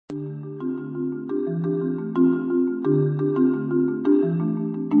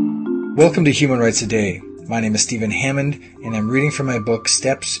Welcome to Human Rights A Day. My name is Stephen Hammond, and I'm reading from my book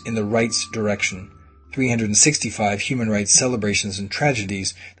Steps in the Rights Direction, 365 Human Rights Celebrations and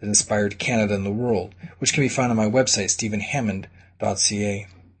Tragedies that Inspired Canada and the World, which can be found on my website, stephenhammond.ca.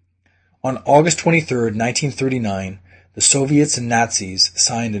 On August 23, 1939, the Soviets and Nazis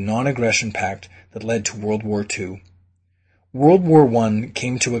signed a non-aggression pact that led to World War II. World War I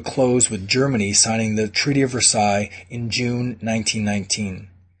came to a close with Germany signing the Treaty of Versailles in June 1919.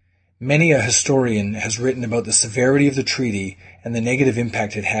 Many a historian has written about the severity of the treaty and the negative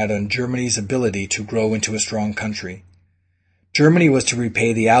impact it had on Germany's ability to grow into a strong country. Germany was to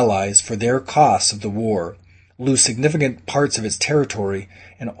repay the Allies for their costs of the war, lose significant parts of its territory,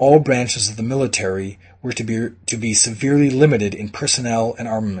 and all branches of the military were to be severely limited in personnel and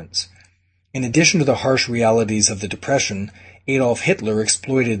armaments. In addition to the harsh realities of the Depression, Adolf Hitler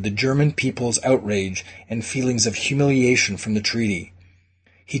exploited the German people's outrage and feelings of humiliation from the treaty.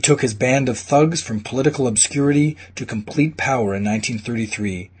 He took his band of thugs from political obscurity to complete power in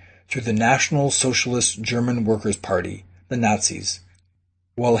 1933 through the National Socialist German Workers' Party, the Nazis.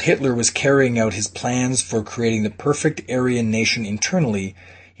 While Hitler was carrying out his plans for creating the perfect Aryan nation internally,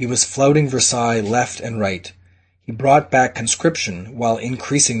 he was flouting Versailles left and right. He brought back conscription while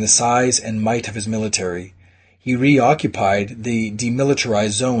increasing the size and might of his military. He reoccupied the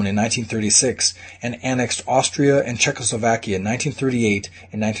demilitarized zone in 1936 and annexed Austria and Czechoslovakia in 1938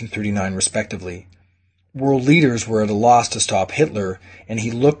 and 1939 respectively. World leaders were at a loss to stop Hitler, and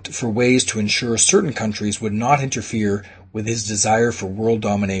he looked for ways to ensure certain countries would not interfere with his desire for world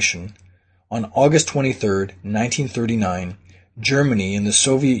domination. On August 23, 1939, Germany and the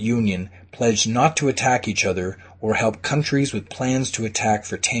Soviet Union pledged not to attack each other or help countries with plans to attack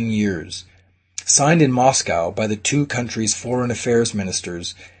for 10 years. Signed in Moscow by the two countries' foreign affairs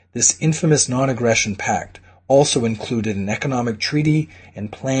ministers, this infamous non-aggression pact also included an economic treaty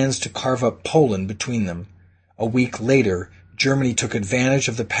and plans to carve up Poland between them. A week later, Germany took advantage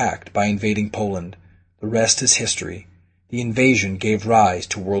of the pact by invading Poland. The rest is history. The invasion gave rise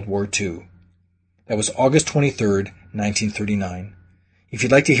to World War II. That was August 23, 1939. If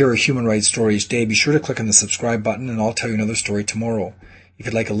you'd like to hear a human rights story each day, be sure to click on the subscribe button and I'll tell you another story tomorrow. If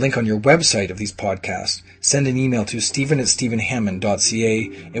you'd like a link on your website of these podcasts, send an email to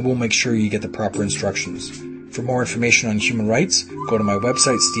stephen@stephenhammond.ca and we'll make sure you get the proper instructions. For more information on human rights, go to my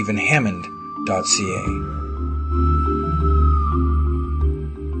website, stephenhammond.ca.